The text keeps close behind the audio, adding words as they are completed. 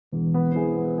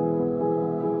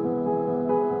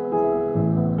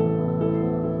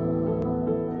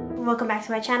welcome back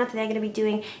to my channel. Today I'm going to be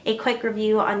doing a quick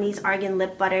review on these Argan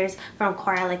lip butters from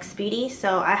Qualerex Beauty.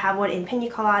 So I have one in Pina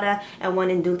Colada and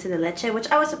one in Dulce de Leche, which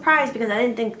I was surprised because I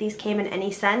didn't think these came in any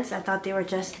scents. I thought they were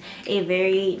just a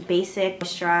very basic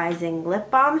moisturizing lip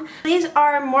balm. These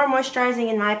are more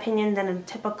moisturizing in my opinion than a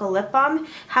typical lip balm.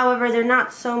 However, they're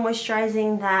not so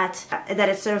moisturizing that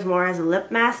it serves more as a lip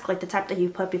mask, like the type that you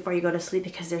put before you go to sleep,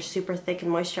 because they're super thick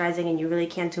and moisturizing and you really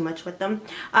can't do much with them.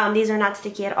 These are not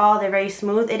sticky at all. They're very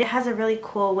smooth. It has a really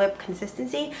cool whip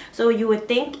consistency, so you would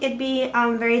think it'd be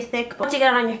very thick, but once you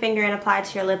get it on your finger and apply it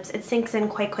to your lips, it sinks in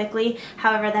quite quickly.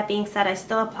 However, that being said, I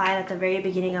still apply it at the very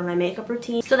beginning of my makeup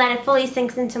routine so that it fully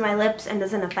sinks into my lips and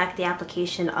doesn't affect the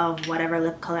application of whatever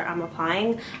lip color I'm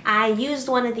applying. I used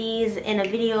one of these in a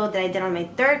video that I did on my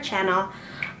third channel,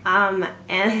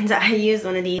 and I used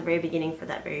one of these at the very beginning for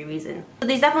that very reason. So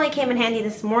these definitely came in handy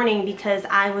this morning because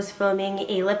I was filming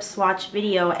a lip swatch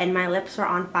video and my lips were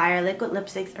on fire. Liquid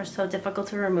lipsticks are so difficult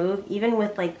to remove, even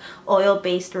with like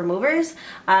oil-based removers.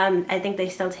 I think they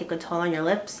still take a toll on your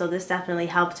lips, so this definitely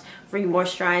helped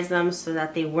re-moisturize them so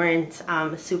that they weren't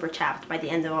super chapped by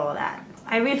the end of all of that.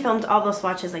 I refilmed all those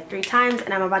swatches like 3 times,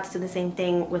 and I'm about to do the same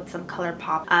thing with some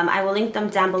ColourPop. I will link them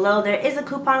down below. There is a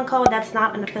coupon code that's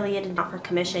not an affiliate and not for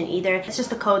commission either. It's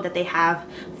just a code that they have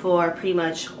for pretty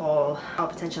much all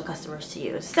potential customers to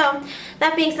use. So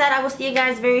that being said, I will see you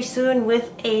guys very soon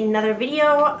with another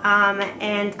video,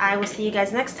 and I will see you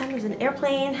guys next time. There's an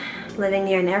airplane. Living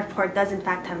near an airport does in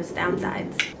fact have its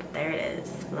downsides. But there it is,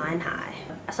 flying high.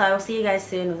 So I will see you guys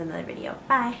soon with another video.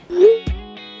 Bye.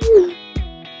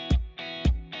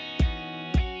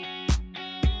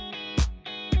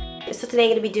 So today I'm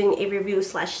going to be doing a review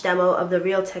 / demo of the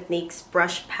Real Techniques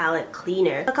Brush Palette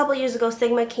Cleaner. A couple years ago,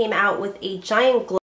 Sigma came out with a giant glow